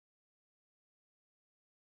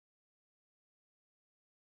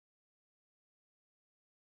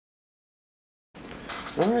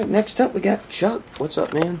Alright, next up we got Chuck. What's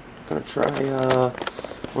up, man? Gonna try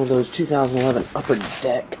one of those 2011 Upper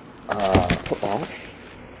Deck footballs.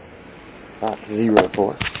 Box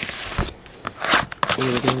 04. Here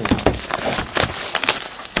we go now.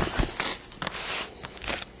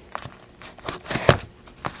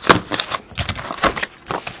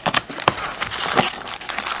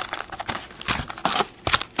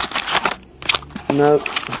 Nope.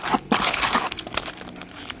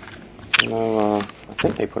 No, I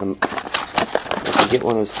think they put them. If you get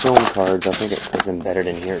one of those film cards, I think it is embedded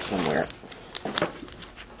in here somewhere.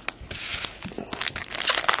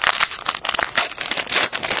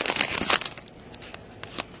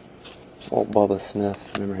 Old Bubba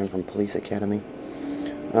Smith, remember him from Police Academy.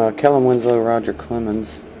 Kellen Winslow, Roger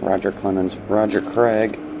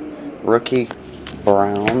Craig, Rookie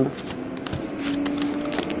Brown.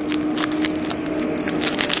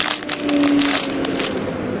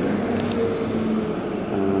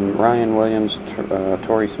 Ryan Williams,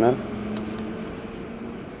 Torrey Smith.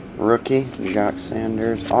 Rookie, Jock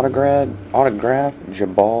Sanders. Autograph,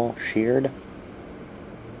 Jabal Sheard.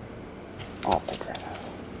 Autograph.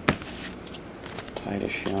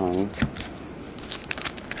 Titus Young.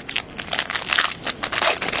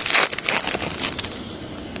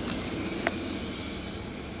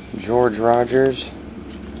 George Rogers.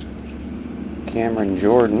 Cameron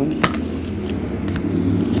Jordan.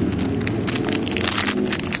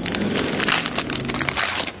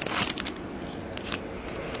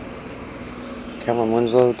 Kellen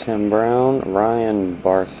Winslow, Tim Brown, Ryan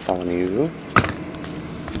Bartholomew.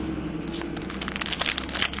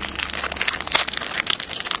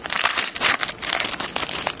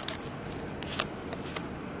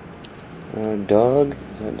 Doug,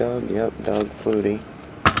 is that Doug? Yep, Doug Flutie.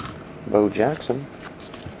 Bo Jackson.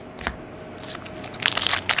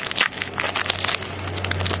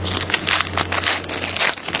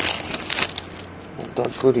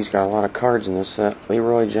 Doug Flutie's got a lot of cards in this set.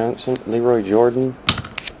 Leroy Jordan,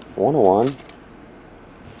 101.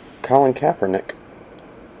 Colin Kaepernick,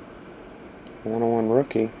 101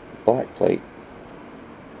 rookie, black plate.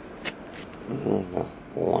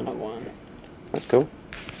 101. That's cool.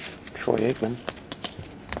 Troy Aikman.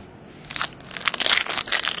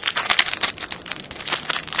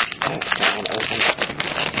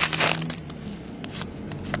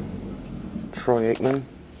 Troy Aikman,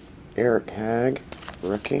 Eric Hagg,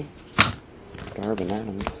 rookie, Darvin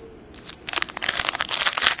Adams.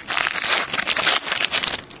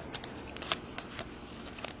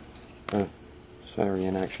 Saturday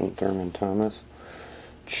in action, Thurman Thomas.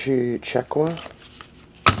 Chekwa.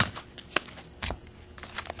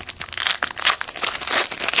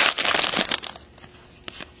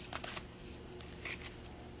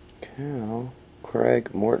 Cal.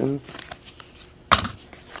 Craig Morton.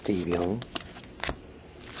 Steve Young.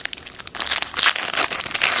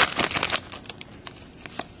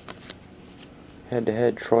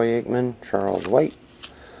 Head-to-head, Troy Aikman, Charles White,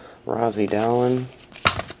 Rozzy Dallin,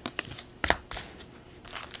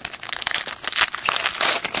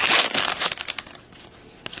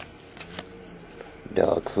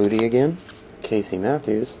 Doug Flutie again, Casey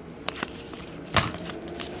Matthews,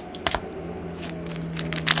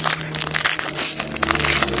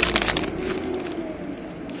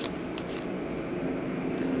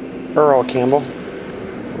 Earl Campbell,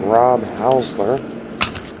 Rob Hausler,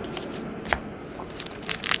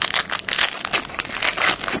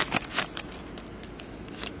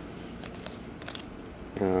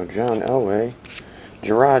 John Elway,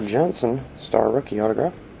 Gerard Johnson, star rookie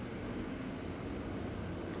autograph,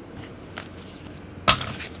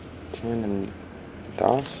 Shannon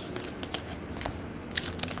Doss,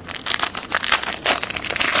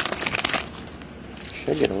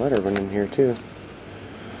 should get a letterman in here too,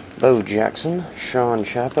 Bo Jackson, Sean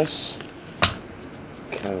Chappas,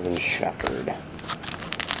 Kevin Shepard.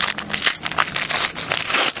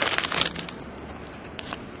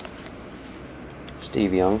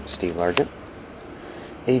 Steve Young, Steve Largent,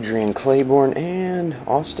 Adrian Claiborne, and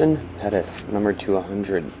Austin Pettis, number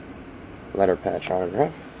 200, letter patch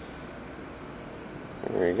autograph.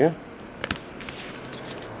 There you go.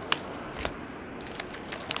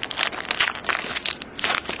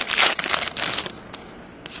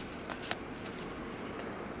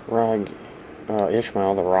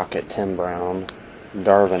 Ishmael the Rocket, Tim Brown,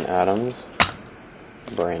 Darvin Adams,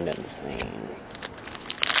 Brandon Sane.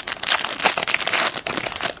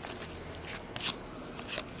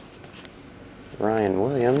 Ryan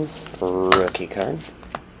Williams, rookie card.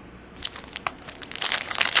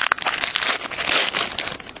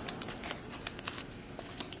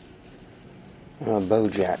 Bo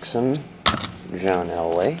Jackson, John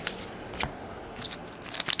Elway.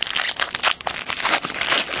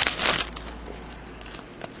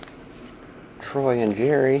 Troy and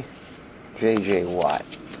Jerry, J.J. Watt,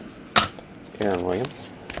 Aaron Williams.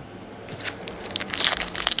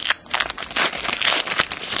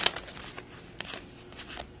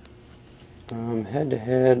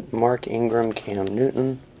 Head-to-head, Mark Ingram, Cam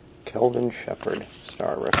Newton, Kelvin Shepard,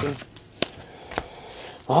 star rookie.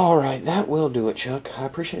 Alright, that will do it, Chuck. I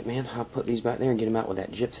appreciate it, man. I'll put these back there and get them out with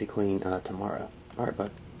that Gypsy Queen tomorrow. Alright,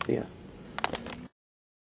 bud. See ya.